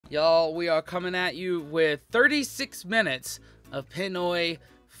Y'all, we are coming at you with 36 minutes of Pinoy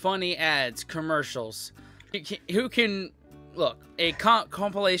funny ads, commercials. Who can, look, a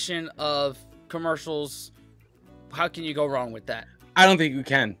compilation of commercials, how can you go wrong with that? I don't think you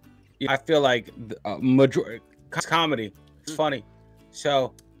can. I feel like majority comedy is funny.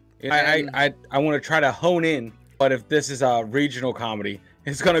 So I want to try to hone in, but if this is a regional comedy,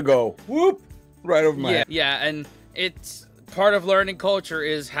 it's going to go whoop right over my head. Yeah, and it's part of learning culture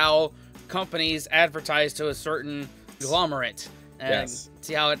is how companies advertise to a certain conglomerate, and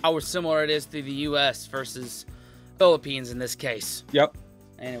see how similar it is to the U.S. versus Philippines in this case. Yep.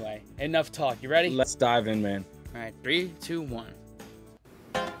 Anyway, enough talk. You ready? Let's dive in, man. All right, 3, 2, 1.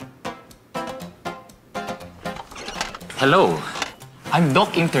 Hello, I'm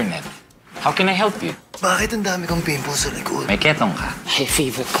Doc Internet. How can I help you? Bakit ang dami kong pimples sa likod? May ketong ka. High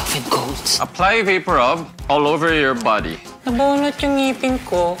fever, cough, and colds. Apply Vaporub all over your body. Nabunot yung ngipin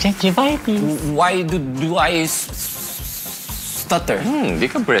ko. Gingivitis. Why do I stutter? Di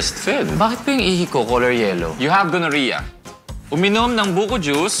ka breastfed. Bakit pa yung ihi ko color yellow? You have gonorrhea. Uminom ng buko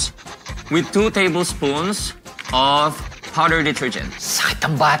juice with 2 tablespoons of powder detergent. Sakit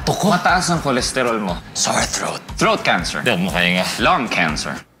ang bato ko. Mataas ang cholesterol mo. Sore throat. Throat cancer. Dahil mo kaya nga. Lung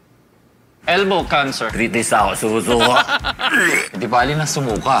cancer. Elbow cancer. 3 days ako sumusuka. Di bali na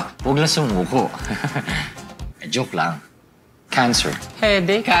sumuka. Huwag na sumuko. Joke lang. Cancer.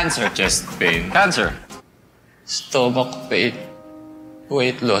 Headache. Cancer. Chest pain. Cancer. Stomach pain.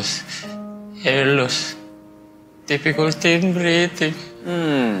 Weight loss. Hair loss. Difficulty in breathing.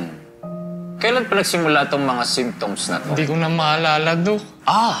 Kailan pa nagsimula itong mga symptoms na to? Hindi ko na maalala, Dok.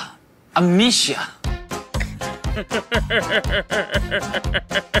 Amnesia.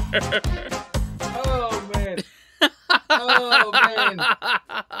 Oh, man. Oh, man.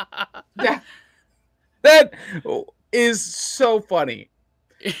 That is so funny.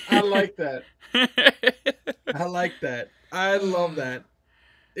 I like that. I like that. I love that.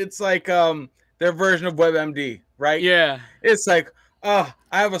 It's like their version of WebMD, right? Yeah. It's like, I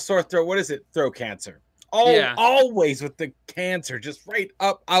have a sore throat. What is it? Throat cancer. Always with the cancer, just right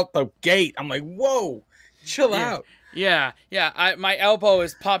up out the gate. I'm like, whoa, chill out. Yeah. My elbow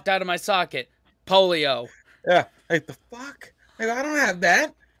is popped out of my socket. Polio. Yeah. Like, the fuck? Like, I don't have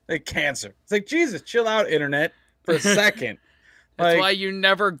that. Like, cancer. It's like, Jesus, chill out, internet, for a second. That's why you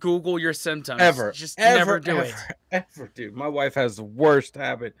never Google your symptoms. Ever. Just never do it. Ever, dude. My wife has the worst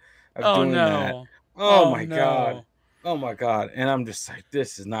habit of doing that. Oh, my God. Oh, my God. And I'm just like,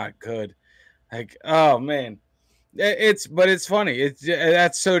 this is not good. Like, oh, man. But it's funny.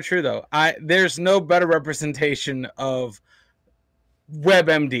 That's so true, though. There's no better representation of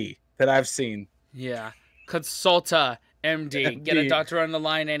WebMD that I've seen. Yeah. Consulta MD. Get a doctor on the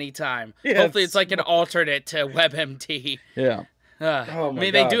line anytime. Yes. Hopefully it's like an alternate to WebMD. Yeah. I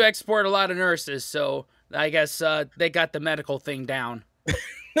mean, they do export a lot of nurses, so I guess they got the medical thing down.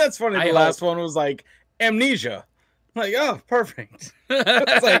 That's funny. The last one was like amnesia. I'm like, oh, perfect.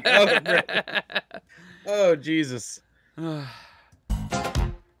 It's like, oh, great. Oh, Jesus. Oh,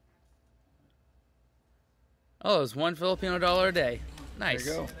 it's $1 Filipino a day. Nice.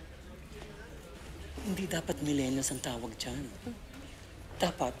 There you go. Hindi dapat millennials ang tawag dyan.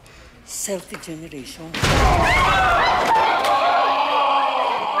 Dapat selfie generation.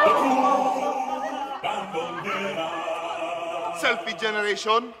 Selfie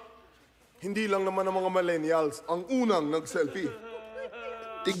generation? Hindi lang naman ang mga millennials ang unang nag-selfie.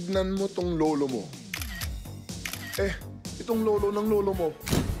 Tignan mo tong lolo mo. Itong lolo ng lolo mo.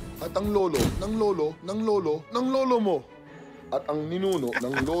 At ang lolo ng lolo ng lolo ng lolo mo. At ang ninuno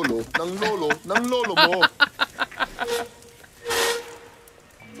ng lolo ng lolo ng lolo mo.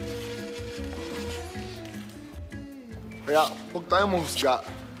 Kaya, huwag tayo mahusga.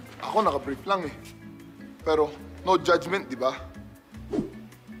 Ako naka-brief lang eh. Pero, no judgment, di ba?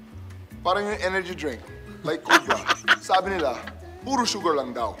 Parang yung energy drink, like Cobra. Sabi nila, puro sugar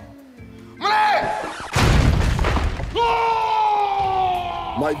lang daw. Mali!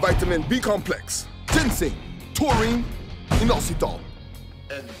 My vitamin B complex, ginseng, taurine, inositol.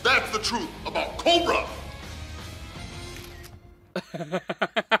 And that's the truth about Cobra.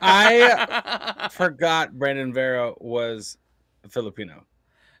 I forgot Brandon Vera was Filipino.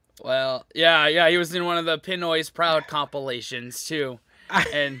 Well, yeah, he was in one of the Pinoy's Proud compilations too.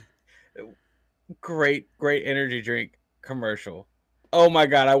 And great energy drink commercial. Oh my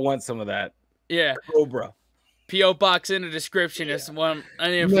God, I want some of that. Yeah. Cobra. P.O. Box in the description is one. I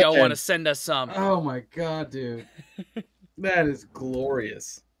don't know if y'all want to send us some. Oh my God, dude. That is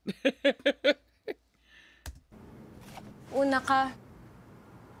glorious. Una ka.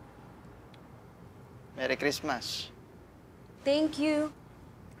 Merry Christmas. Thank you.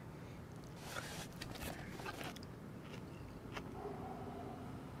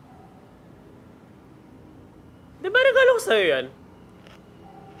 sa'yo yan?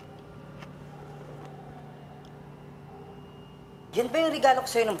 Yan ba yung regalo ko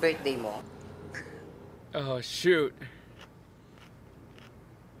sa'yo ng birthday mo? Oh, shoot.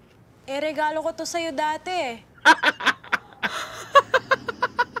 Regalo ko to sa'yo dati.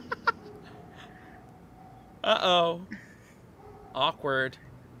 Uh-oh. Awkward.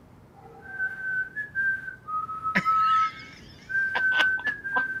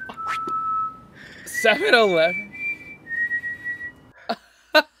 $7-Eleven.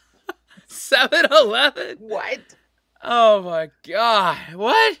 7-Eleven? What? Oh my god.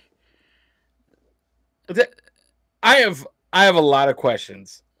 What? I have a lot of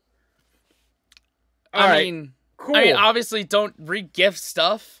questions. I mean, cool. Obviously don't re-gift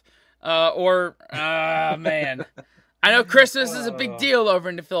stuff. Man. I know Christmas is a big deal over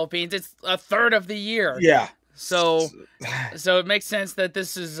in the Philippines. It's a third of the year. Yeah. So it makes sense that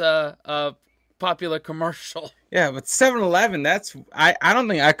this is a popular commercial. Yeah, but 7-Eleven, that's I don't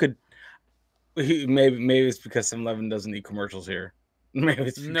think I could. Maybe it's because 7-Eleven doesn't need commercials here. Maybe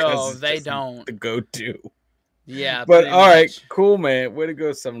it's because they don't. The go-to. Yeah, but all right, much. Cool, man. Way to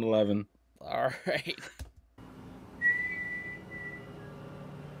go, 7-Eleven. All right.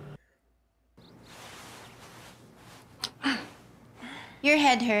 Your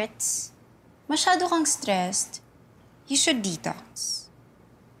head hurts. Masyado kang stressed. You should detox.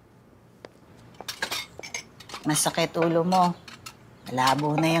 Masakit ulo mo.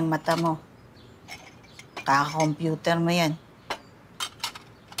 Malabo na yung mata mo. Kaka-computer mo yan.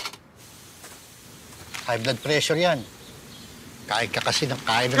 High blood pressure yan. Kain ka kasi ng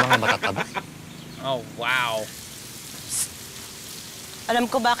kain ng mga matataba. Oh, wow. Alam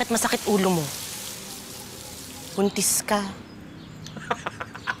ko bakit masakit ulo mo. Buntis ka.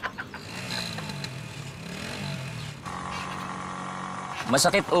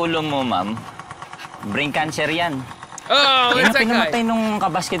 Masakit ulo mo, ma'am. Brain cancer yan. Oh, Yan it's ang that guy. pinamatay nung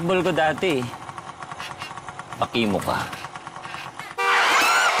kabasketball ko dati. Pakimo ka.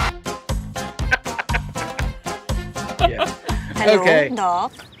 Yeah. Hello, Okay.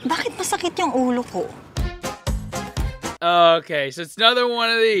 Doc? Bakit masakit yung ulo ko? Okay, so it's another one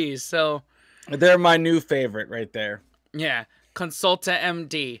of these. So They're my new favorite right there. yeah, Consulta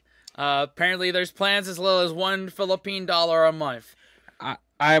MD. Apparently, there's plans as low as $1 Philippine a month.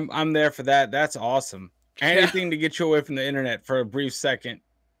 I'm there for that. That's awesome. Anything to get you away from the internet for a brief second.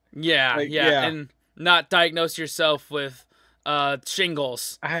 Yeah, yeah. and not diagnose yourself with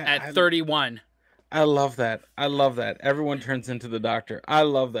shingles at 31. I love that. I love that. Everyone turns into the doctor. I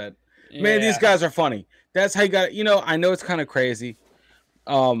love that. Man, these guys are funny. That's how you got it. You know, I know it's kind of crazy.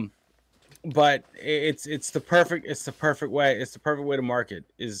 But it's the perfect way. It's the perfect way to market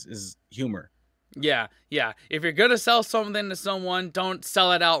is humor. Yeah. If you're gonna sell something to someone, don't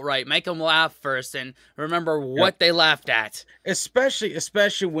sell it outright. Make them laugh first, and remember what they laughed at.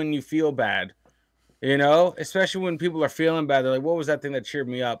 Especially when you feel bad. You know, especially when people are feeling bad. They're like, "What was that thing that cheered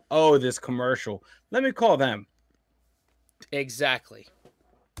me up?" Oh, this commercial. Let me call them. Exactly.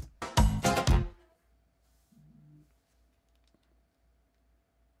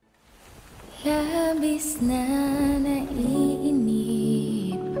 Labis na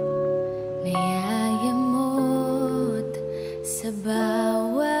naiinip, nayayamot sa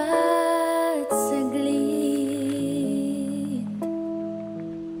bawat saglit.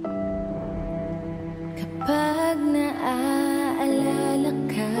 Kapag naaalala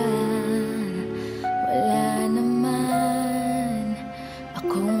ka, wala naman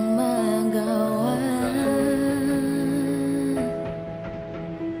akong magawa.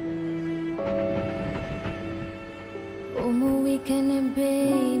 Umuwi ka na,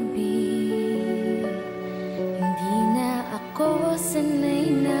 baby. Hindi na ako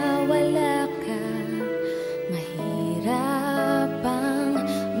sanay na wala ka. Mahirap ang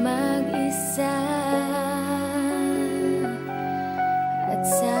mag-isa. At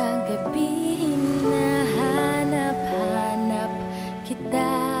sa gabi hinahanap-hanap kita.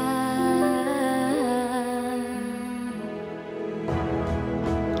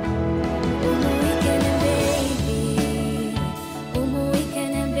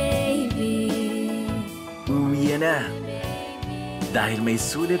 Na. Dahil may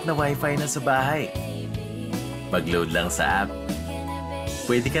sulit na wifi na sa bahay. Mag-load lang sa app.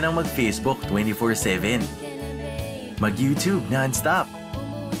 Pwede ka nang mag-Facebook 24/7. Mag-YouTube non-stop.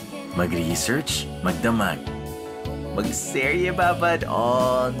 Mag-research, magdamag. Mag-serye babad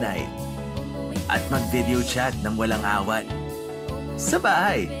all night. At mag-video chat ng walang awat. Sa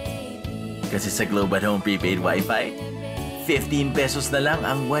bahay. Kasi sa Globe at Home prepaid wifi, 15 pesos na lang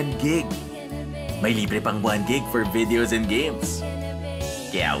ang 1 gig. May libre pang 1 gig for videos and games.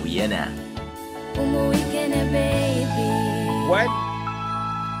 Kaya uwi na. umuwi ka na, baby. What?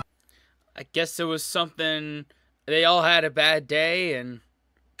 I guess it was something. They all had a bad day, and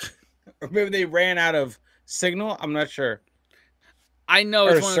or maybe they ran out of signal. I'm not sure. I know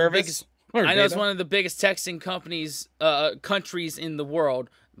Or it's one of the biggest. Or I know it's data. one of the biggest texting countries in the world.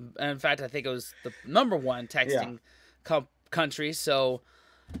 In fact, I think it was the #1 texting country. So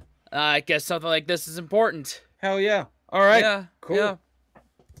I guess something like this is important. Hell yeah! All right. Yeah. Cool. Yeah.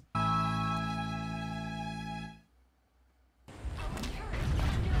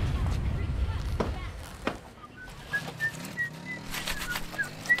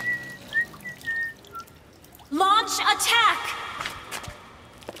 Launch attack!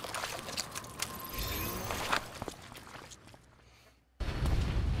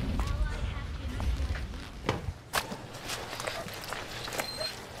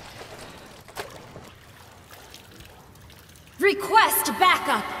 Request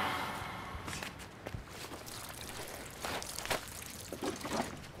backup!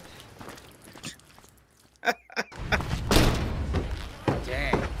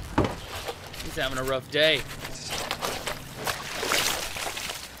 Dang. He's having a rough day.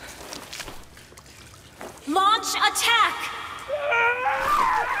 Launch attack!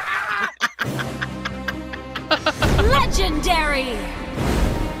 Legendary!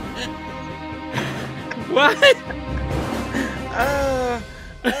 What?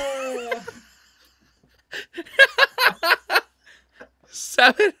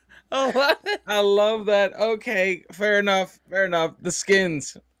 7-11. I love that. Okay, fair enough. Fair enough. The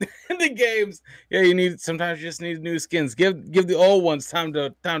skins, the games. Yeah, sometimes you just need new skins. Give the old ones time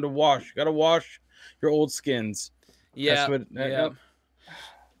to wash. You gotta wash your old skins. Yeah. Yeah.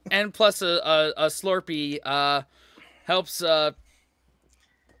 And plus a Slurpee helps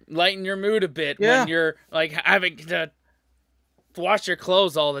lighten your mood a bit when you're like having to wash your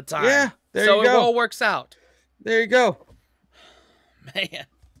clothes all the time. Yeah, there so you go. it all works out. There you go. Man.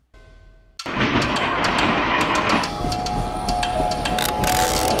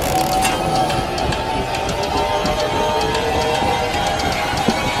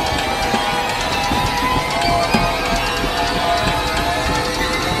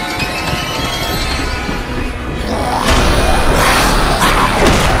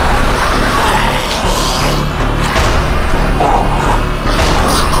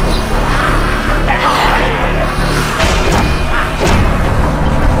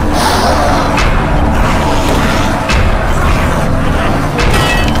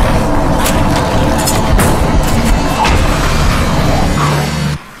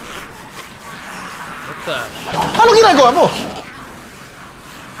 Anong ginagawa mo?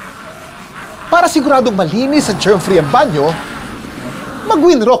 Para siguradong malinis at germ-free ang banyo,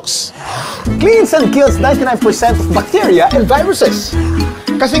 mag-Winrocks. Cleans and kills 99% of bacteria and viruses.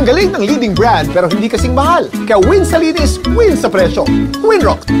 Kasing galing ng leading brand pero hindi kasing mahal. Kaya win sa linis, win sa presyo.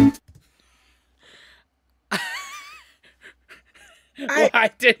 Winrocks. I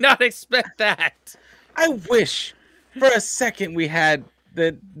did not expect that. I wish for a second we had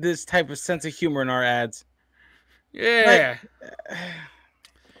this type of sense of humor in our ads. Yeah.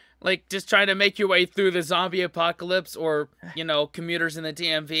 Like just trying to make your way through the zombie apocalypse or, commuters in the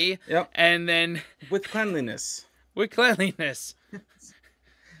DMV. Yep. And then with cleanliness. With cleanliness.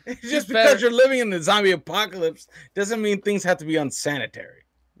 Just because you're living in the zombie apocalypse doesn't mean things have to be unsanitary.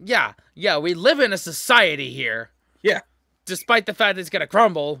 Yeah. Yeah, we live in a society here. Yeah. Despite the fact it's going to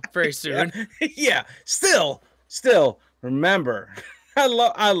crumble very soon. Yeah. Still, remember.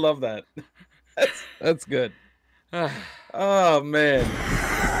 I love that. That's good. Oh, man.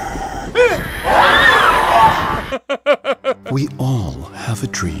 We all have a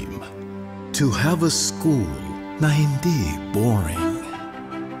dream. To have a school na hindi boring.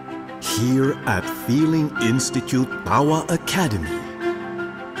 Here at Feeling Institute Tawa Academy,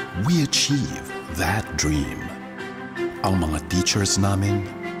 we achieve that dream. Ang mga teachers namin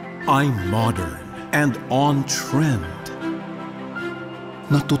ay modern and on trend.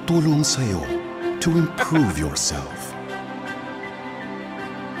 Natutulong sa'yo to improve yourself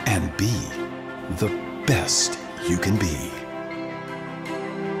and be the best you can be.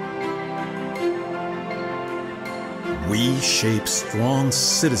 We shape strong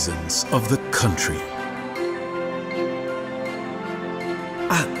citizens of the country.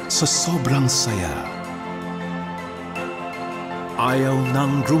 At sa sobrang saya, ayaw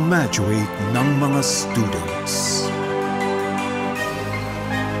nang graduate ng mga students.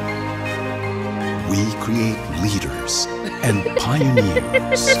 We create leaders and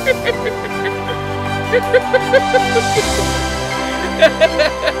pioneers.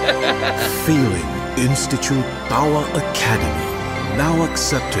 Feeling Institute Tawa Academy, now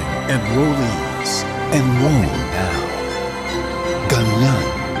accepting enrollees. years and more now. Ganyan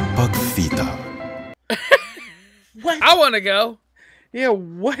pag-fita. What? I want to go. Yeah,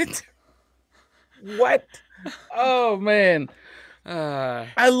 what? What? Oh man.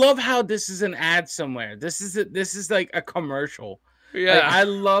 I love how this is an ad somewhere. This is like a commercial. Yeah. Like, I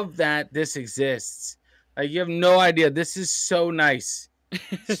love that this exists. Like, you have no idea. This is so nice.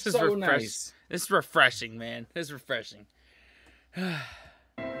 This is so refreshing. nice. This is refreshing, man. This is refreshing.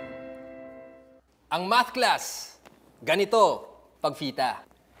 Ang math class, ganito pagfita.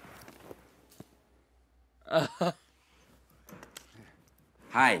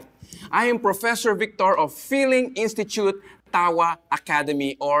 Hi, I am Professor Victor of Feeling Institute Tawa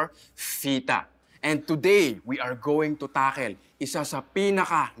Academy or FITA. And today, we are going to tackle isa sa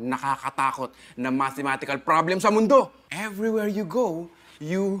pinaka nakakatakot na mathematical problem sa mundo. Everywhere you go,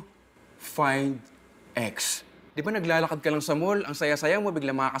 you find X. Di ba naglalakad ka lang sa mall, ang saya-saya mo,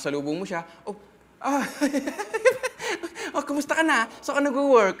 biglang makakasalubong mo siya. Oh, oh, kumusta ka na? Saan ka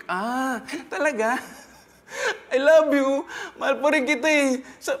nag-work? Talaga? I love you. Mahal pa rin kita eh.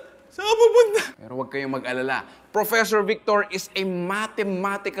 Saan ka pupunta? Pero huwag kayong mag-alala. Professor Victor is a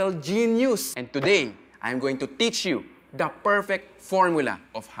mathematical genius. And today, I'm going to teach you the perfect formula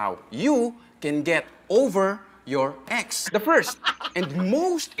of how you can get over your ex. The first and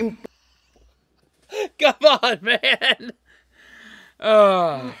most important... Come on, man.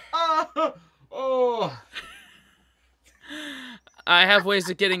 I have ways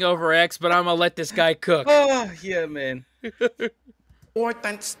of getting over X, but I'm gonna let this guy cook. Oh, yeah, man.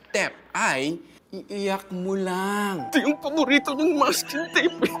 Important step ay iiyak mo lang. Ito yung paborito niyang masking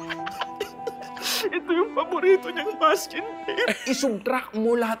tape. Ito yung paborito niyang masking tape. Isubtract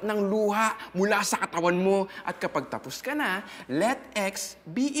mo lahat ng luha mula sa katawan mo. At kapag tapos ka na, let X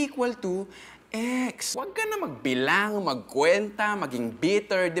be equal to X. Huwag ka na magbilang, magkwenta, maging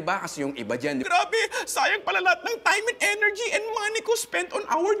bitter, di ba? Kasi yung iba dyan, grabe, sayang pala lahat ng time and energy and money ko spent on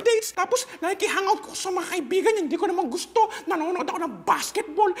our dates. Tapos, nakikihangout ko sa mga kaibigan, hindi ko naman gusto. Nanonood ako ng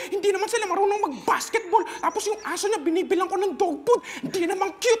basketball, hindi naman sila marunong mag-basketball. Tapos yung aso niya, binibilang ko ng dog food. Hindi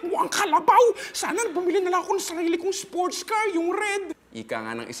naman cute, mukhang kalabaw. Sana bumili na lang ako ng sarili kong sports car, yung red. Ika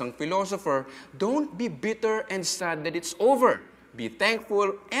nga ng isang philosopher, don't be bitter and sad that it's over. Be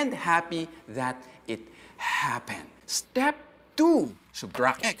thankful and happy that it happened. Step 2,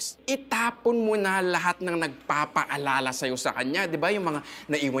 subtract X. Itapon mo na lahat ng nagpapaalala sa'yo sa kanya. Di ba? Yung mga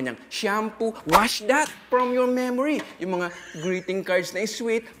naiwan niyang shampoo, wash that from your memory. Yung mga greeting cards na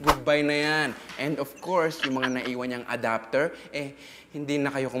sweet, goodbye na yan. And of course, yung mga naiwan niyang adapter, hindi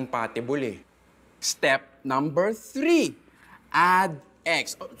na kayo compatible eh. Step number 3, add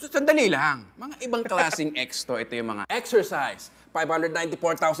X. Sandali lang. Mga ibang klaseng X to. Ito yung mga exercise.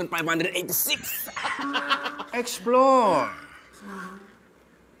 594,586. Explore.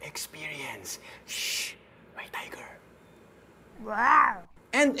 Experience. Shh. My tiger. Wow!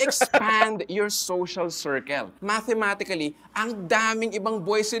 And expand your social circle. Mathematically, ang daming ibang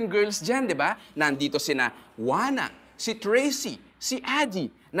boys and girls dyan, di ba? Nandito sina Wana, si Tracy, si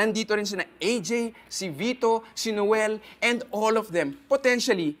Adi. Nandito rin sina AJ, si Vito, si Noel, and all of them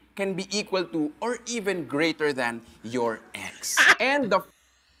potentially can be equal to or even greater than your ex. And the...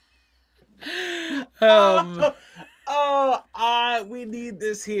 We need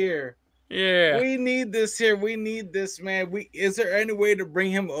this here. Yeah. We need this here. We need this, man. Is there any way to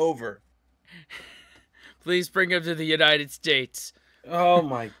bring him over? Please bring him to the United States. Oh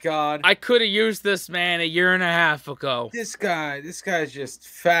my God. I could have used this man a year and a half ago. This guy's just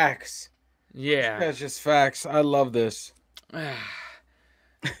facts. Yeah. This guy's just facts. I love this.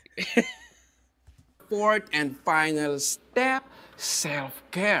 Fourth and final step,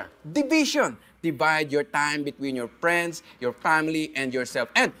 self-care. Division. Divide your time between your friends, your family, and yourself.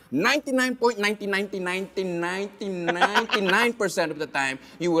 And 99.999999% of the time,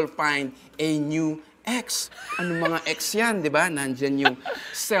 you will find a new X. Ano mga X yan, di ba? Nandyan yung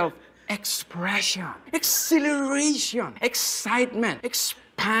self-expression, exhilaration, excitement,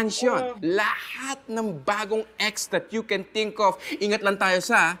 expansion. Lahat ng bagong X that you can think of. Ingat lang tayo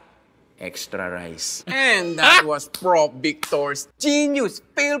sa extra rice. And that was Prof. Victor's genius,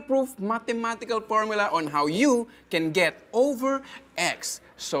 fail-proof mathematical formula on how you can get over X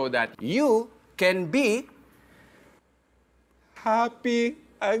so that you can be happy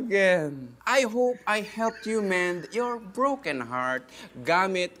again. I hope I helped you mend your broken heart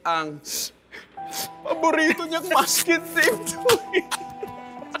gamit ang paborito niyang masking tape.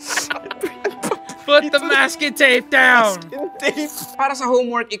 Put the masking tape down! Para sa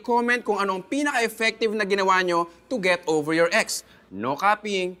homework, i-comment kung anong pinaka-effective na ginawa nyo to get over your ex. No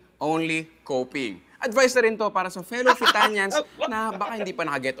copying, only coping. Advice na rin to para sa fellow Fitanians na baka hindi pa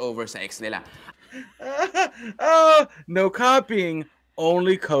naka-get over sa ex nila. Oh, no copying,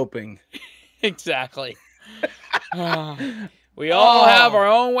 only coping. Exactly. We all have our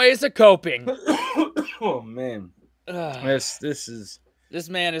own ways of coping. Oh man, this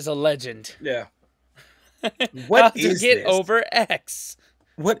man is a legend. Yeah. What How to get over X?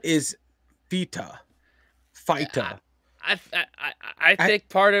 What is FITA? I think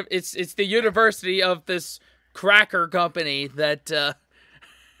part of it's the university of this cracker company that.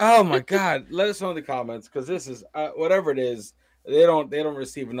 Oh my God! Let us know in the comments because this is whatever it is. They don't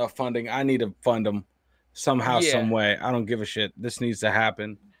receive enough funding. I need to fund them somehow, some way. I don't give a shit. This needs to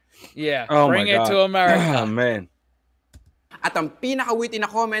happen. Yeah, oh bring it to America. Oh man. At ang pinakawitty na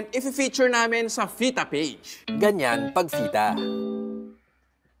comment, i-feature namin sa Fita page. Ganyan pag Fita.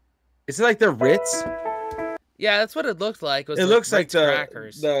 Is it like the Ritz? Yeah, that's what it looked like. It looks like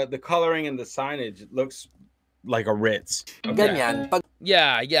the coloring and the signage. It looks like a Ritz. Okay. Ganyan pag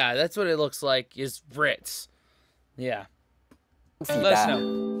yeah, that's what it looks like. Is Ritz? Yeah. Fita. Let us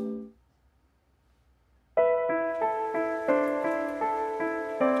know.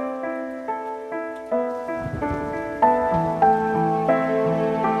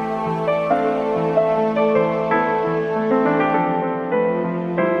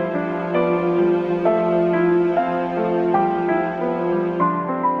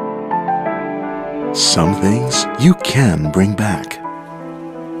 Some things you can bring back.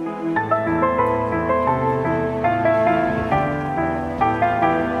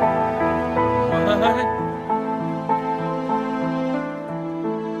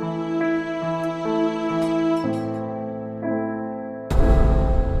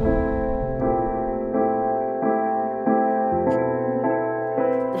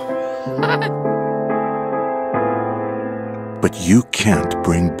 But you can't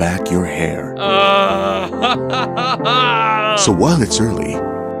bring back your hair. So while it's early,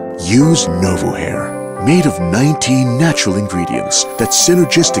 use Novo Hair, made of 19 natural ingredients that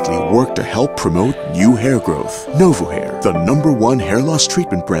synergistically work to help promote new hair growth. Novo Hair, the #1 hair loss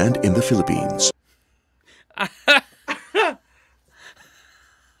treatment brand in the Philippines.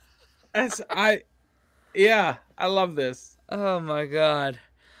 I love this. Oh my God.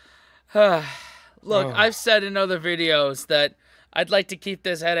 Look, I've said in other videos that I'd like to keep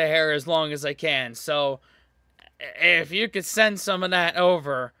this head of hair as long as I can. So if you could send some of that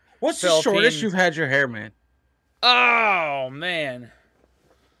over. What's the shortest you've had your hair, man? Oh man.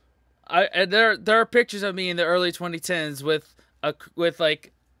 There are pictures of me in the early 2010s with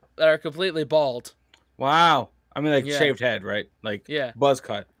like that are completely bald. Wow. I mean, like shaved head, right? Like buzz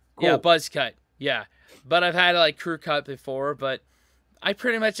cut. Cool. Yeah, buzz cut. Yeah. But I've had like crew cut before, but I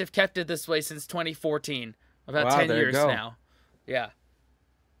pretty much have kept it this way since 2014. About 10 years now. Yeah.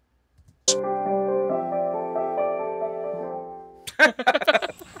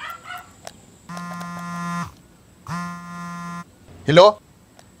 Hello?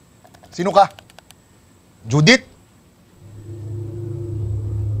 Sino ka? Judith?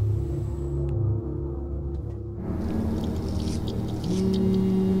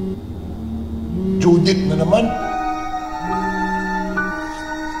 Judith na naman?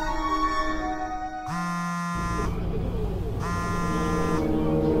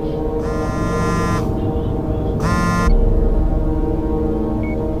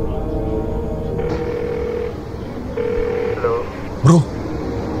 Bro,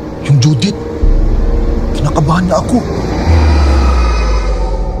 yung Judith, kinakabahan na ako.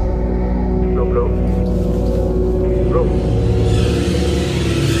 Bro.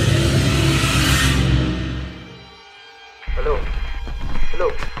 Hello.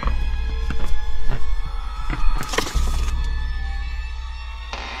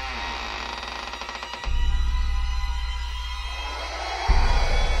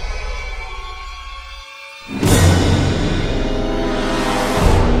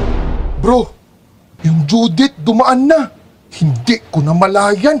 Bro, yung Judith dumaan na. Hindi ko na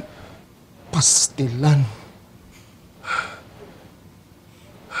malayan. Pastilan.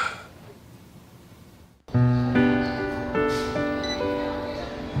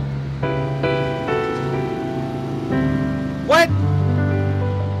 What?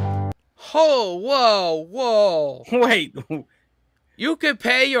 Oh, whoa. Wait. You could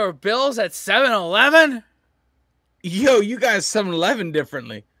pay your bills at 7-Eleven? Yo, you guys 7-Eleven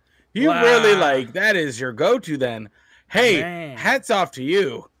differently. You really like, that is your go-to then. Hey, hats off to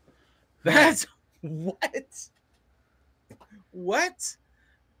you. That's, what? What?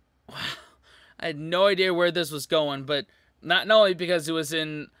 Wow. I had no idea where this was going, but not only because it was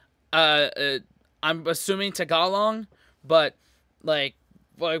in, I'm assuming Tagalog, but like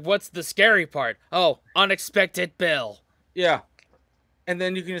what's the scary part? Oh, unexpected bill. Yeah. And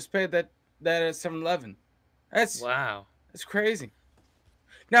then you can just pay that that at 7-Eleven. That's wow. That's crazy.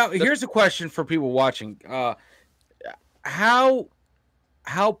 Now, here's a question for people watching. How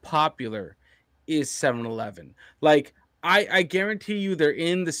popular is 7-Eleven? Like, I guarantee you they're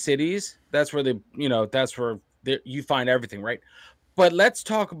in the cities. That's where that's where you find everything, right? But let's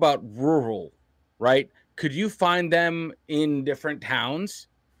talk about rural, right? Could you find them in different towns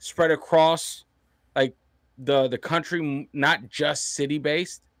spread across like the country, not just city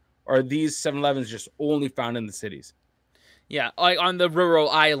based? Or are these 7-Elevens just only found in the cities? Yeah, like on the rural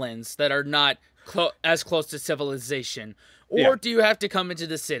islands that are not as close to civilization. Or do you have to come into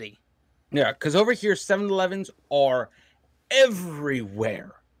the city? Yeah, because over here, 7-Elevens are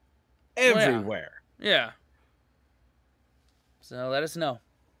everywhere. Everywhere. Yeah. So let us know.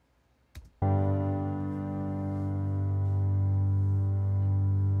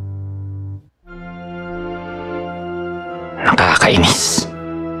 Nakakainis.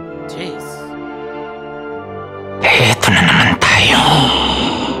 Jeez. Eto na naman tayo.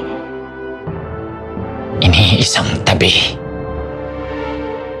 Iniisang tabi.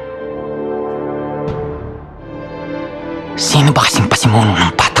 Sino ba kasing pasimuno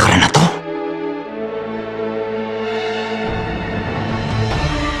ng patakaran na to?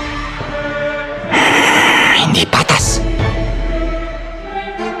 Hindi patas.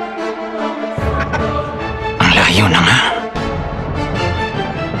 Ang layo na nga.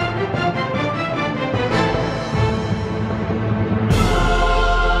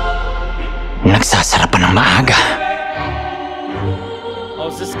 Nagsasarapan ng maaga. Oh,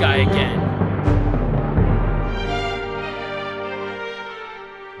 it's this guy again.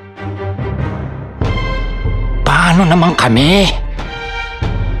 Paano naman kami?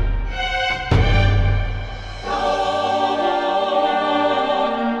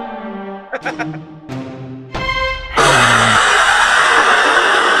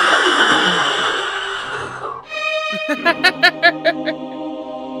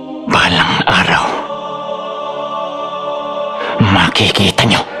 Balang araw, makikita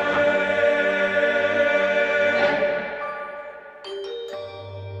nyo.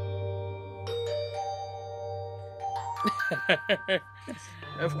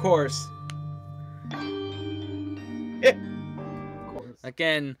 Of course.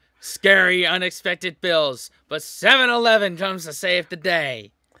 Again, scary, unexpected bills, but 7-Eleven comes to save the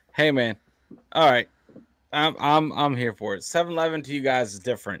day. Hey, man. All right, I'm here for it. 7-Eleven to you guys is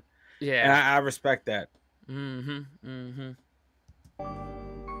different. Yeah, and I respect that.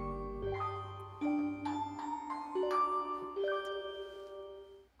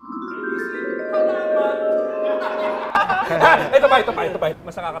 Ito pa.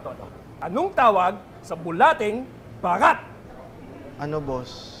 Mas nakakatoto. Anong tawag sa bulating bagat? Ano,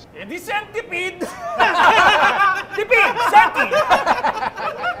 boss? Eh di centipede! Tipid! Centipede!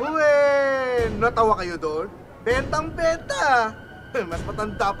 Uwe! Natawa kayo doon? Bentang-benta! Mas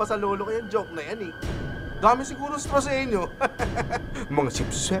matanda pa sa lolo ko yung joke na yan eh. Dami siguro straw sa inyo. Mga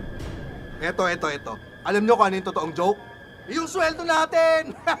sip-sip. Ito. Alam nyo kung ano yung totoong joke? Yung sweldo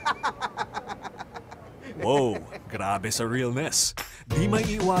natin! Wow, grabe sa realness. Di may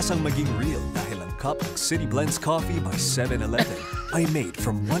iwasang maging real dahil ang cup ng City Blends Coffee by 7-Eleven ay made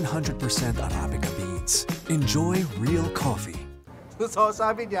from 100% Arabica beans. Enjoy real coffee. So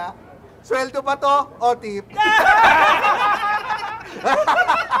sabi niya, sweldo ba to o tip?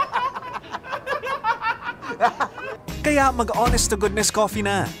 Kaya mag-honest to goodness coffee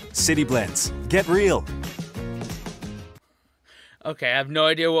na. City Blends. Get real. Okay, I have no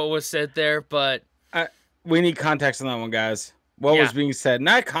idea what was said there, but we need context on that one, guys. What was being said?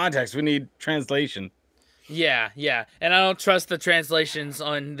 Not context. We need translation. Yeah. And I don't trust the translations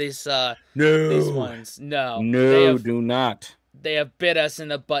on these these ones. No, do not. They have bit us in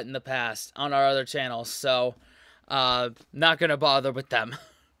the butt in the past on our other channels, so not gonna bother with them.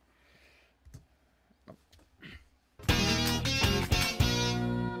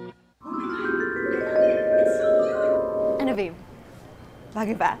 Ano, babe?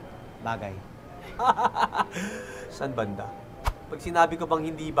 Bagay ba? Bagay. San banda? Pag sinabi ko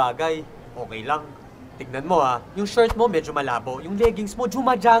bang hindi bagay, okay lang. Tignan mo ha, yung shirt mo medyo malabo, yung leggings mo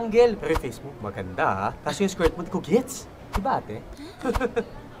juma-jungle. Pero yung face mo, maganda ha. Kaso yung skirt mo, di ko gets. Diba ate?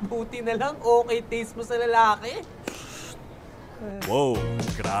 Buti na lang, okay taste mo sa lalaki. Wow,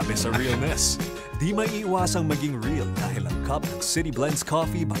 grabe sa realness. Di may iwasang maging real dahil ang cup ng City Blends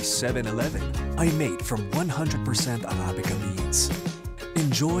Coffee by 7-Eleven ay made from 100% Arabica beans.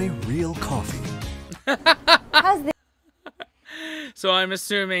 Enjoy real coffee. So I'm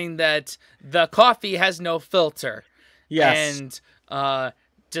assuming that the coffee has no filter. Yes. And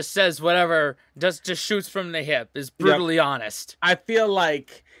just says whatever, just shoots from the hip, is brutally honest. I feel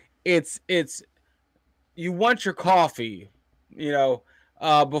like it's you want your coffee,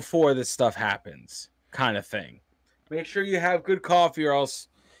 before this stuff happens, kind of thing. Make sure you have good coffee, or else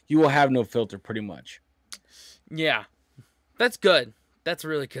you will have no filter, pretty much. Yeah, that's good. That's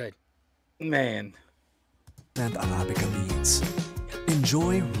really good. Man. And Arabica beans.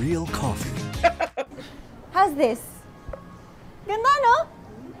 Enjoy real coffee. How's this? Ganda, no?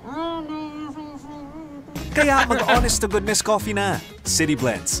 Kaya mag-honest to goodness coffee na. City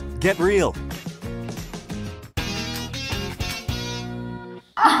Blends. Get real.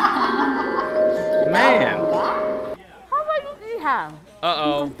 Man. How about you, Iham?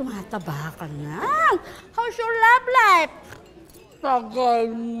 Uh-oh. Tumataba ka na. How's your love life?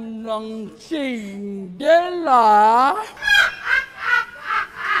 Tagal ng single,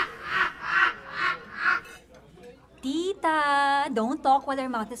 Tita, don't talk while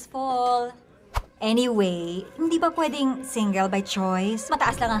your mouth is full. Anyway, hindi ba pwedeng single by choice?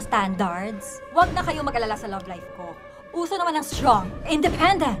 Mataas lang ang standards. Huwag na kayo mag-alala sa love life ko. Uso naman ng strong,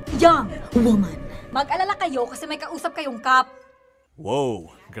 independent, young woman. Mag-alala kayo kasi may kausap kayong kap. Whoa,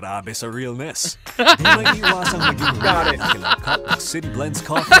 grabe sa realness. Di maiiwasang maging kilang cup ng City Blends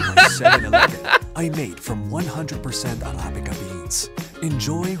coffee by 7-Eleven ay made from 100% Arabica beans.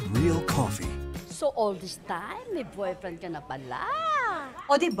 Enjoy real coffee. So all this time, may boyfriend ka na pala.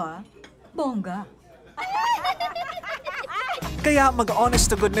 O diba? Bongga. Kaya mag-honest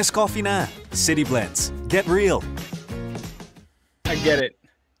to goodness coffee na. City Blends. Get real. I get it.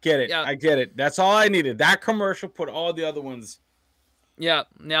 Yeah. I get it. That's all I needed. That commercial put all the other ones. Yeah,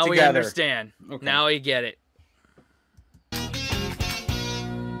 now we together. understand. Okay. Now we get it.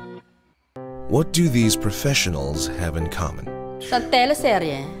 What do these professionals have in common? Sa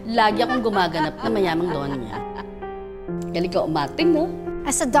teleserye, lagi akong gumaganap na mayamang donya. Galing ka umating, no?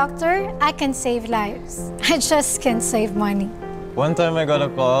 As a doctor, I can save lives. I just can't save money. One time I got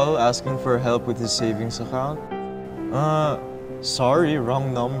a call asking for help with his savings account. Sorry, wrong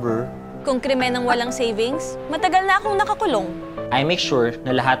number. Kung krimen ng walang savings, matagal na akong nakakulong. I make sure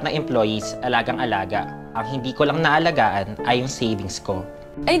na lahat ng employees alagang-alaga. Ang hindi ko lang naalagaan ay yung savings ko.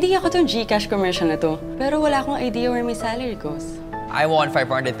 Idea ko tong GCash commercial na to, pero wala akong idea where my salary goes. I won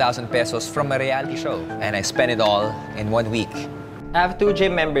 500,000 pesos from a reality show, and I spent it all in 1 week. I have 2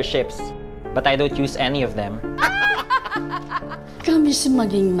 gym memberships, but I don't use any of them. Kami si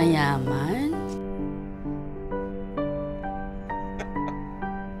maging mayaman.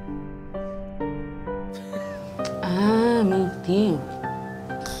 Meeting.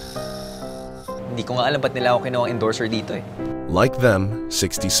 Hindi ko nga alam ba't nila ako kinuha endorser dito eh. Like them,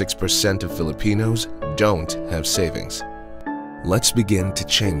 66% of Filipinos don't have savings. Let's begin to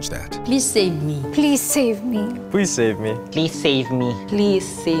change that. Please save me. Please save me. Please save me. Please save me. Please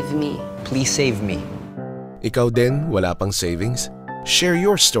save me. Please save me. Ikaw din, wala pang savings? Share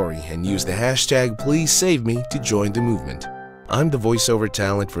your story and use the hashtag #PleaseSaveMe to join the movement. I'm the voiceover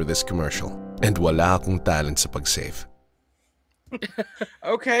talent for this commercial, and wala akong talent sa pag-save.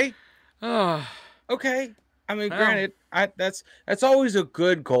 Okay. Okay. I mean, granted, that's always a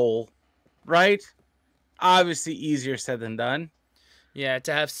good goal, right? Obviously, easier said than done. Yeah,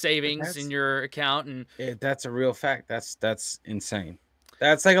 to have savings in your account, and that's a real fact. That's insane.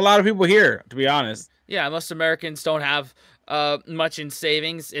 That's like a lot of people here, to be honest. Yeah, most Americans don't have much in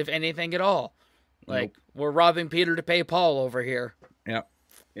savings, if anything at all. Like, we're robbing Peter to pay Paul over here. Yep.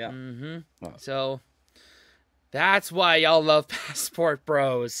 Yeah. Mm-hmm. Well. So that's why y'all love Passport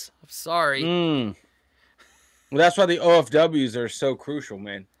Bros. I'm sorry. Well, that's why the OFWs are so crucial,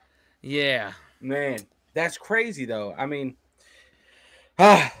 man. Yeah. Man, that's crazy, though. I mean,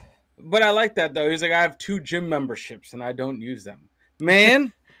 but I like that, though. He's like, I have 2 gym memberships, and I don't use them.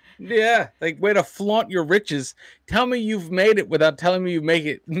 Man, yeah. Like, way to flaunt your riches. Tell me you've made it without telling me you made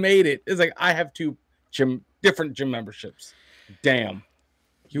it. It's like, I have 2 different gym memberships. Damn.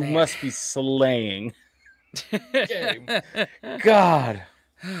 You must be slaying. God.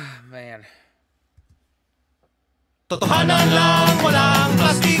 Man. Totohanan lang, walang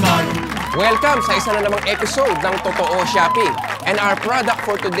plastikan. Welcome sa isa na namang episode ng Totoo Shopping. And our product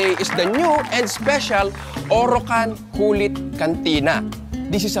for today is the new and special Orocan Kulit Cantina.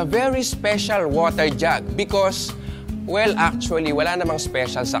 This is a very special water jug because, well, actually, wala namang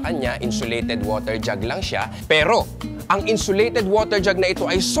special sa kanya. Insulated water jug lang siya. Pero, ang insulated water jug na ito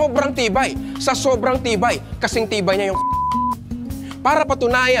ay sobrang tibay. Sa sobrang tibay, kasing tibay niya yung Para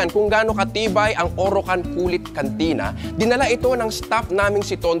patunayan kung gaano katibay ang Orocan Kulit Cantina, dinala ito ng staff naming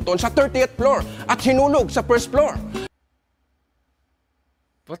si Tonton sa 30th floor at hinulog sa first floor.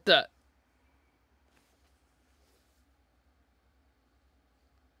 What the?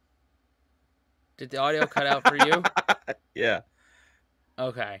 Did the audio cut out for you? Yeah.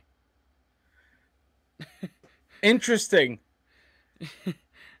 Okay. Interesting.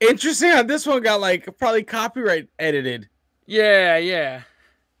 Interesting how this one got like probably copyright edited. Yeah.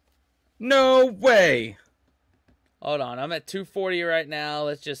 No way. Hold on, I'm at 240 right now.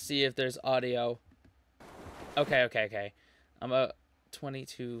 Let's just see if there's audio. Okay. I'm at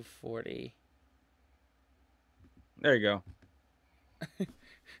 2240. There you go.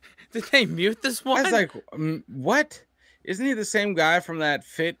 Did they mute this one? I was like, what? Isn't he the same guy from that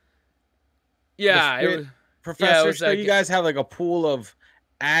Fit? Yeah, Fit it was, Professor. So you guys have like a pool of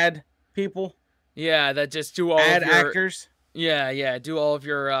ad people? Yeah, that just do all ad of your actors. Yeah, do all of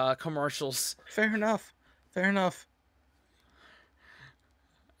your commercials. Fair enough.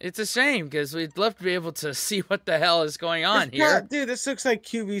 It's a shame because we'd love to be able to see what the hell is going on here. Yeah, dude, this looks like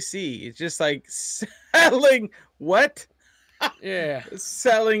QVC. It's just like selling what? Yeah,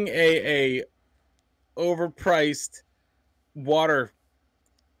 selling a overpriced water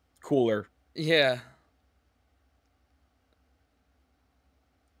cooler. Yeah.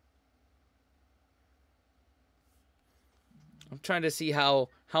 I'm trying to see how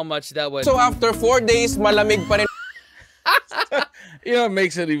much that would. So after 4 days, malamig pa rin. You know, it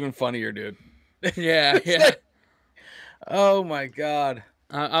makes it even funnier, dude. Yeah. Oh my god.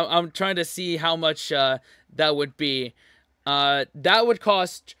 I'm trying to see how much that would be. That would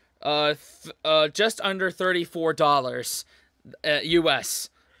cost just under $34 US.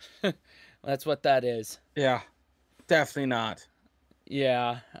 That's what that is. Yeah, definitely not.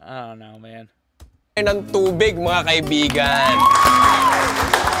 Yeah, I don't know, man. Ng tubig, mga kaibigan.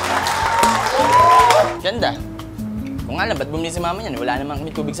 Ganda. Kung nga lang, ba't bumili si mama yan? Wala namang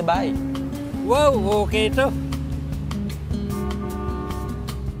kami tubig sa bahay. Wow, okay ito.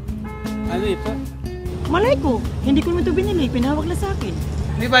 Ano ito? Malay ko, hindi ko naman ito binili. Pinawag lang sa akin.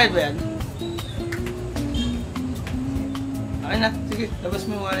 Hindi bayad ba yan? Okay na, sige, labas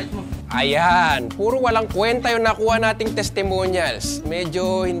mo yung wallet mo. Ayan, puro walang kwenta yung nakuha nating testimonials.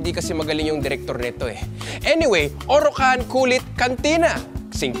 Medyo hindi kasi magaling yung direktor nito eh. Anyway, Orocan Kulit Cantina.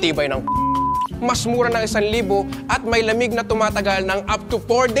 Kasing tibay ng mas mura ng 1,000 at may lamig na tumatagal ng up to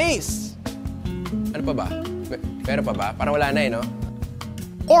 4 days. Ano pa ba? Pero pa ba? Parang wala na eh, no?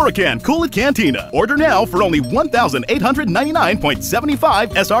 Orocan Kulit Cantina. Order now for only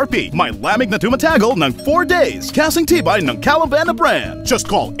 $1,899.75 SRP. May lamig na tumatagal ng 4 days. Kasing tibay ng Calavana brand. Just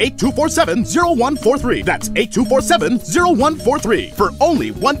call 8247-0143. That's 8247-0143 for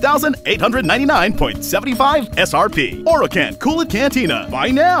only $1,899.75 SRP. Orocan Kulit Cantina.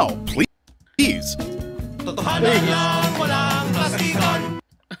 Buy now, please. Totohanan lang, walang plastikan.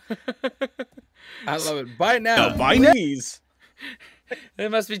 I love it. Buy now, Buy now. please.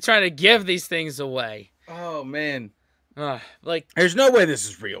 They must be trying to give these things away. Oh man, like there's no way this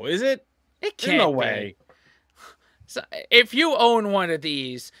is real, is it? It can't. There's no way. So if you own one of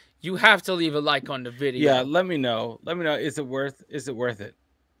these, you have to leave a like on the video. Yeah, let me know. Let me know. Is it worth it?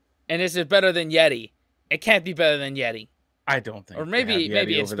 And is it better than Yeti? It can't be better than Yeti. I don't think. Or maybe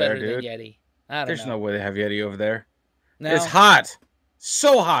it's better than Yeti. I don't know. There's no way they have Yeti over there. No? It's hot.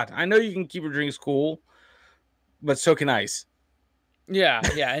 So hot. I know you can keep your drinks cool, but so can ice. Yeah,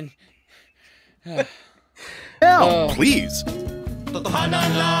 and now, please.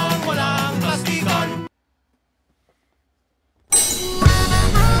 Totohanan lang, walang plastikan.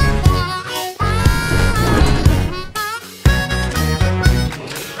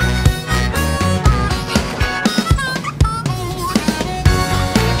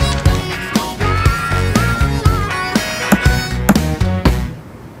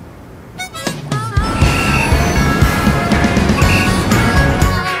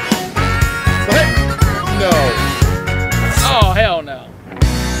 Oh, hell no.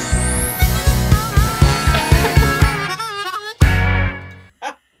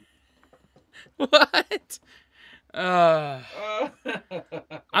 What?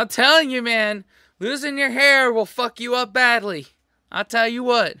 I'm telling you, man, losing your hair will fuck you up badly. I'll tell you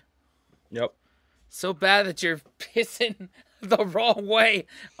what. Yep. So bad that you're pissing the wrong way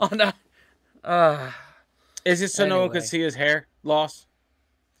on a... Is it so no one could see his hair loss?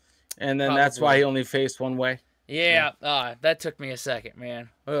 And then that's why he only faced one way? Yeah, that took me a second, man.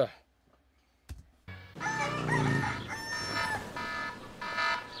 Ugh.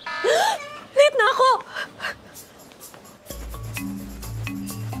 Late na ako!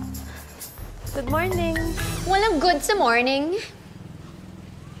 Good morning. Walang good sa morning.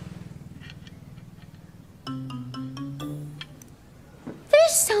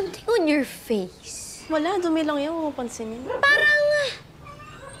 There's something on your face. Wala, dumi lang yan. Huwag mo pansinin. Parang...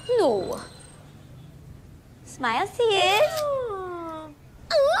 no. Smile, sis.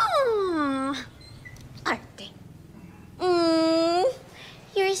 Arte.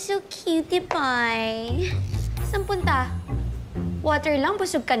 You're so cute. Cutie pie. Saan punta? Water lang?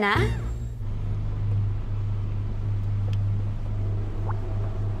 Busog ka na?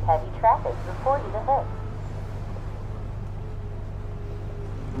 Heavy traffic reported ahead.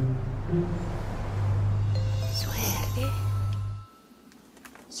 Swerte.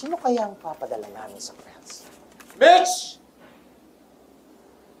 Sino kaya ang papadala namin sa France? Mitch!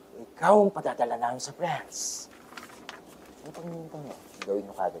 Ikaw ang padadala namin sa France. Ano pang nintay mo? Gawin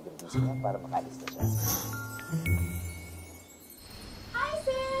mo kagad yung busy mo para makalis na siya. Hi,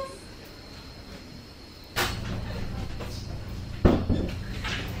 sis!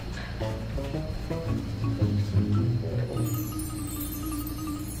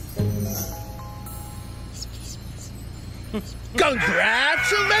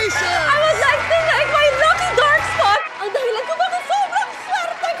 Congratulations! I would like to thank my lucky dark spot! Ang dahilan ko bakit sobrang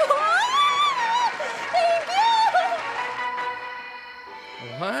swerte ko! Thank you!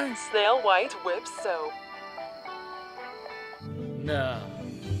 What? Snail White Whip Soap. No.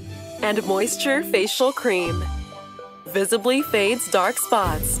 And Moisture Facial Cream. Visibly fades dark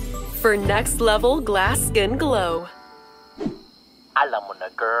spots for next level glass skin glow. Alam mo na,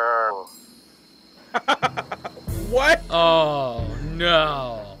 girl. What? Oh,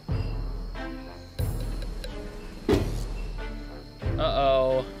 no.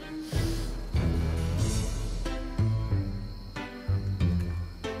 Uh-oh.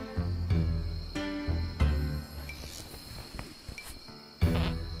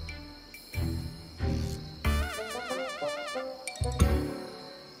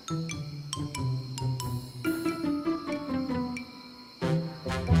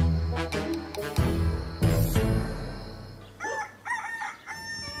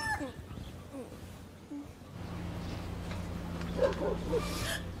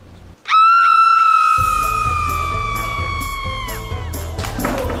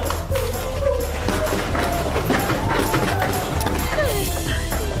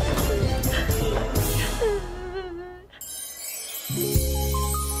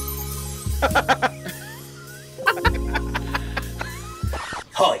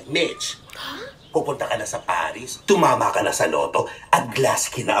 Hoy, Mitch. Pupunta ka na sa Paris, tumama ka na sa loto, at glass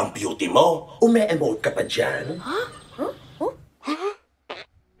skin na ang beauty mo. Ume-emote ka pa dyan?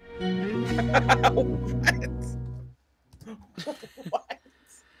 What?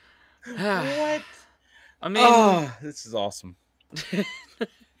 I mean... Oh, this is awesome.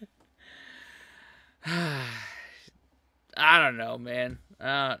 I don't know, man.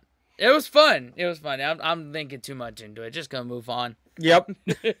 It was fun. It was fun. I'm thinking too much into it. Just gonna move on. Yep.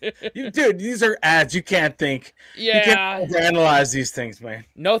 Dude, these are ads. You can't think. Yeah. You can't analyze these things, man.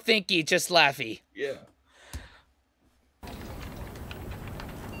 No thinky, just laughy. Yeah.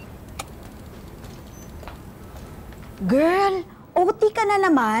 Girl, OT ka na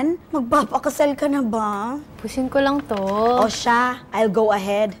naman? Magpapakasal ka na ba? Pusin ko lang to. O siya, I'll go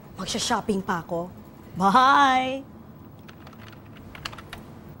ahead. Magsha-shopping pa ako. Bye!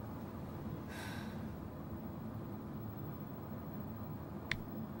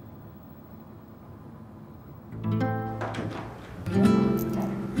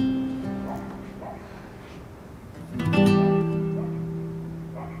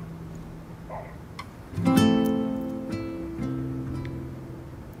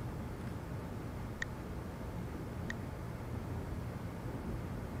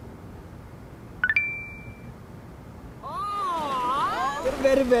 You're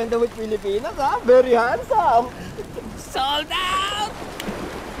very benda with Filipinas, ha? Very handsome. Sold out!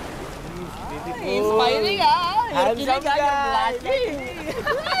 Beautiful. Inspiring, ah! Handsome guy.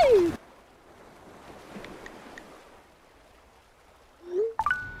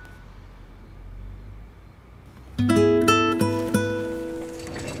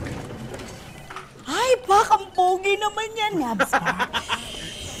 Ay, pak, ang pogi naman yan. Nabs ka.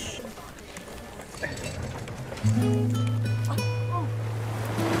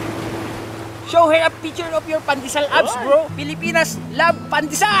 Show her a picture of your pandesal abs, bro. Pilipinas love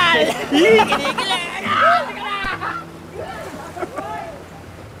pandesal. There's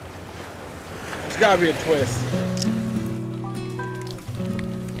gotta be a twist.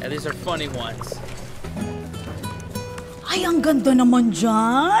 Yeah, these are funny ones. Ay, ang ganda naman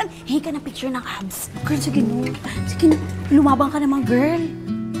dyan. Hingi ka na picture ng abs. Girl, sige no. Sige na. Lumabang ka naman, girl.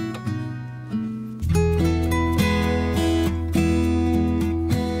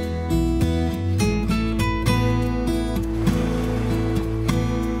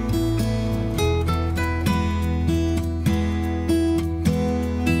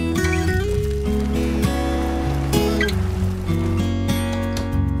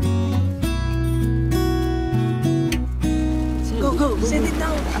 Go, go. Send it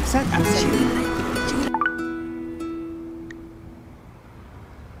down. Set.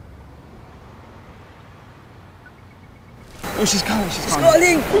 Oh, she's calling. She's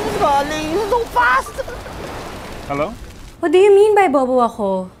calling. She's calling. So fast! Hello? What do you mean by bobo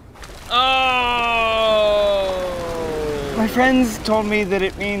ako? Oh! My friends told me that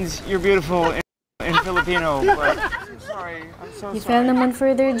it means you're beautiful in Filipino, but I'm sorry. I'm so You sorry. fell naman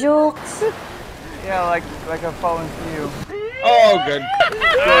for their jokes. Yeah, like I've fallen for you. Oh, good.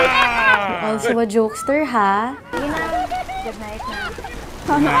 You're also a jokester, ha? Good night na.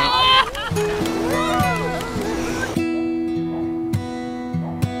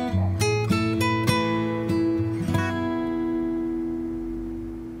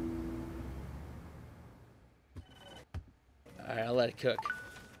 Alright, I'll let it cook.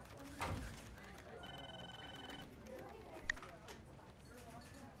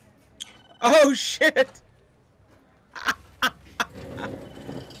 Oh, shit.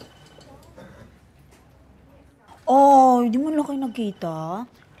 Oh, hindi mo lang kayo nagkita.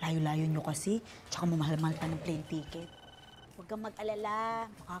 Layo-layo nyo kasi. Tsaka mamahal-mahal pa ng plane ticket. Huwag kang mag-alala.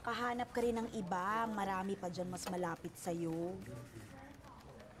 Makakahanap ka rin ng iba. Marami pa dyan mas malapit sa'yo.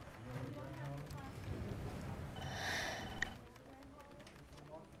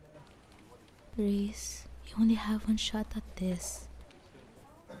 Grace, you only have one shot at this.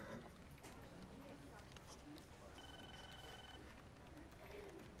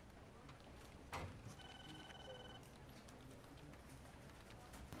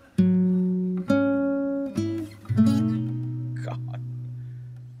 God.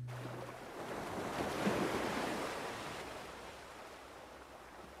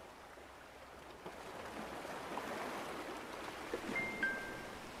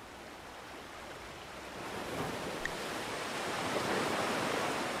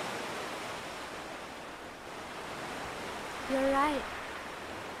 You're right.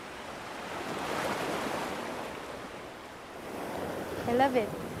 I love it.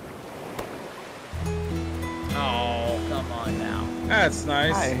 Oh, come on now. That's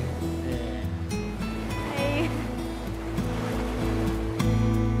nice. Hi. Hey.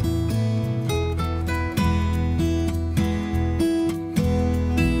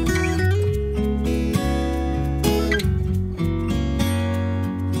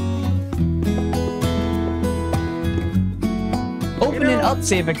 Open an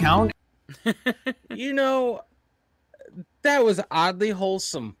Upsave account. You know, that was oddly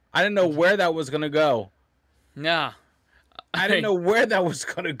wholesome. I didn't know where that was gonna go. Nah. I didn't know where that was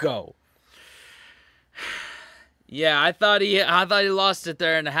gonna go. Yeah, I thought he lost it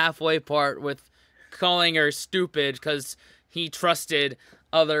there in the halfway part with calling her stupid because he trusted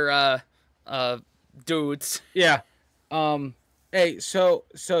other dudes. Yeah. Hey, so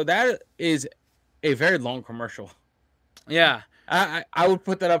that is a very long commercial. Yeah. I would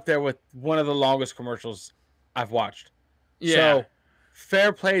put that up there with one of the longest commercials I've watched. Yeah. So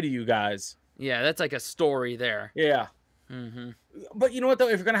fair play to you guys. Yeah, that's like a story there. Yeah. Mm-hmm. But you know what though?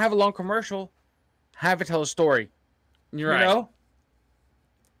 If you're gonna have a long commercial, have it tell a story. You're right. You know?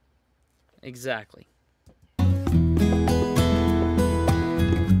 Exactly.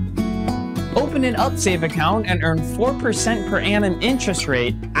 Open an Upsave account and earn 4% per annum interest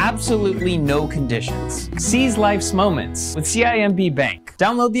rate, absolutely no conditions. Seize life's moments with CIMB Bank.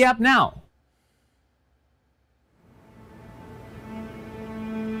 Download the app now.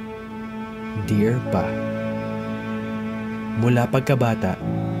 Dear Pa, mula pagkabata,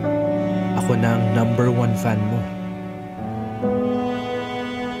 ako na ang #1 fan mo.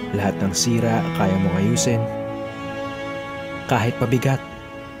 Lahat ng sira, kaya mong ayusin. Kahit pabigat,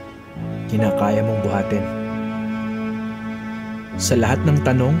 kinakaya mong buhatin. Sa lahat ng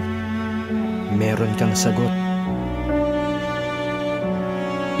tanong, meron kang sagot.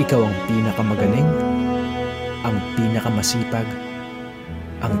 Ikaw ang pinakamagaling, ang pinakamasipag,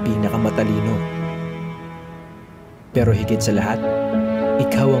 ang pinakamatalino. Pero higit sa lahat,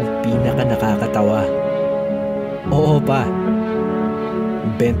 ikaw ang pinakanakakatawa. Oo pa,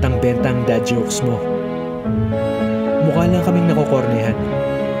 bentang-bentang dad jokes mo. Mukha lang kaming nakokornehan.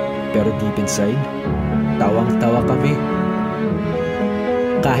 Pero deep inside, tawang-tawa kami.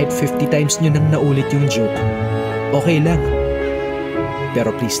 Kahit 50 times nyo nang naulit yung joke, okay lang.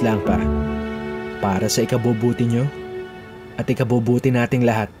 Pero please lang pa, para sa ikabubuti nyo at ikabubuti nating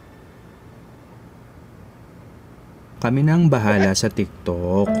lahat. Kami na ang bahala sa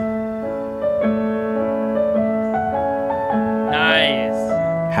TikTok. Nice.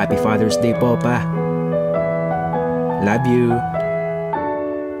 Happy Father's Day po, Pa. Love you.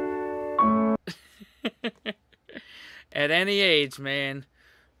 At any age, man.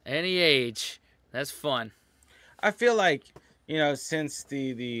 Any age. That's fun. I feel like, you know, since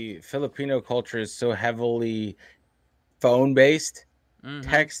the Filipino culture is so heavily phone based,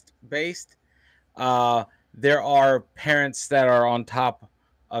 text based, there are parents that are on top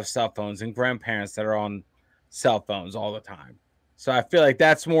of cell phones and grandparents that are on cell phones all the time. So I feel like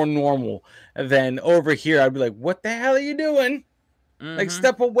that's more normal than over here. I'd be like, what the hell are you doing? Like,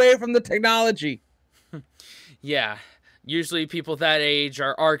 step away from the technology. Yeah. Usually people that age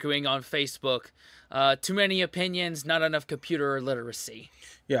are arguing on Facebook. Too many opinions, not enough computer literacy.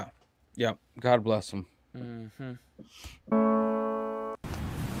 Yeah. Yeah. God bless them.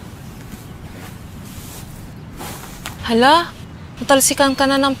 Hala, natalsikan ka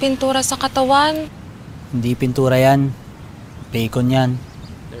na ng pintura sa katawan. Hindi pintura yan. Bacon yan.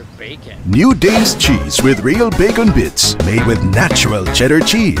 They're bacon. New Dave's cheese with real bacon bits. Made with natural cheddar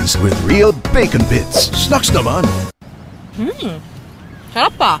cheese with real bacon bits. Snacks naman.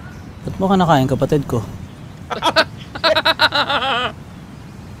 Sarap pa. Ba't mo ka nakain, kapatid ko?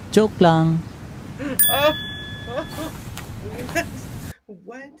 Joke lang.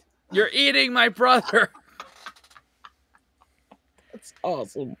 What? You're eating my brother. That's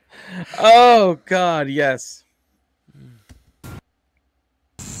awesome. Oh, God, yes.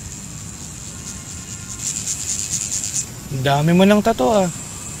 Dami mo ng tato ah.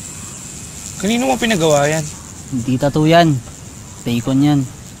 Kanino mo pinagawa yan? Hindi tattoo yan. Bacon yan.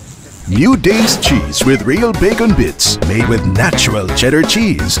 New Dave's cheese with real bacon bits. Made with natural cheddar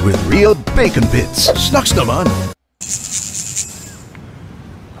cheese with real bacon bits. Snacks naman.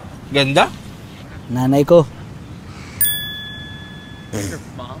 Ganda? Nanay ko. Your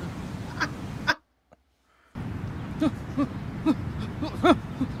mom?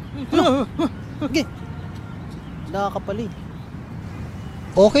 Okay. Nakakapali.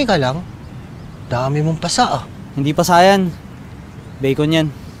 Okay ka lang? Dami mong pasa ah. Hindi pasa yan. Bacon yan.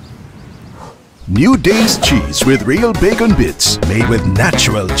 New Dave's cheese with real bacon bits. Made with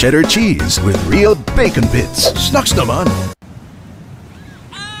natural cheddar cheese with real bacon bits. Snacks naman.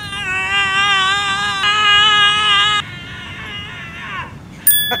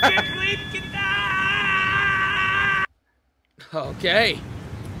 Okay.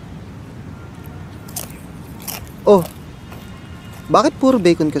 Oh, bakit puro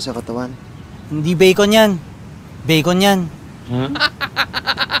bacon ka sa katawan? Hindi bacon yan. Bacon yan.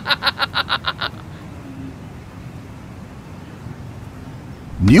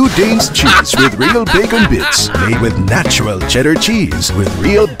 New Dave's cheese with real bacon bits. Made with natural cheddar cheese with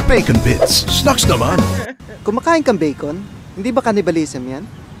real bacon bits. Snacks naman. Kumakain kang bacon? Hindi ba cannibalism yan?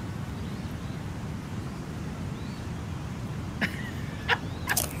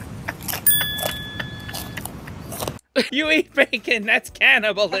 You eat bacon. That's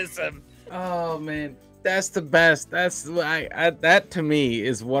cannibalism. Oh, man. That's the best. That's that to me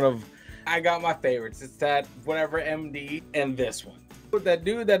is one of, I got my favorites. It's that whatever MD and this one. That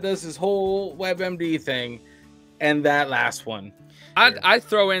dude that does his whole WebMD thing and that last one. I'd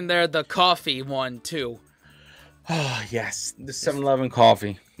throw in there the coffee one too. Oh, yes. The 7-Eleven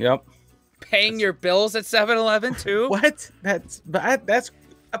coffee. Yep. Paying your bills at 7-Eleven too? What? That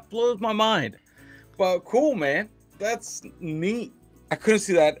blows my mind. But cool, man. That's neat. I couldn't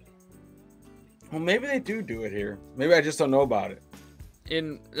see that. Well, maybe they do it here. Maybe I just don't know about it.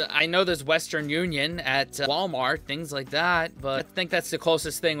 I know there's Western Union at Walmart, things like that, but I think that's the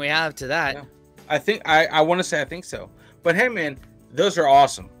closest thing we have to that. Yeah. I think I want to say I think so. But hey, man, those are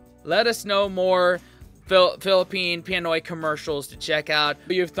awesome. Let us know more Philippine Pinoy commercials to check out.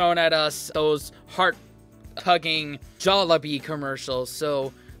 You've thrown at us those heart-hugging Jollibee commercials,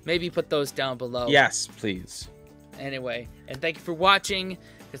 so maybe put those down below. Yes, please. Anyway, and thank you for watching.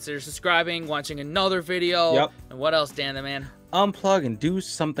 Consider subscribing, watching another video. Yep. And what else, Dan the Man? Unplug and do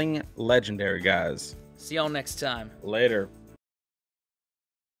something legendary, guys. See y'all next time. Later.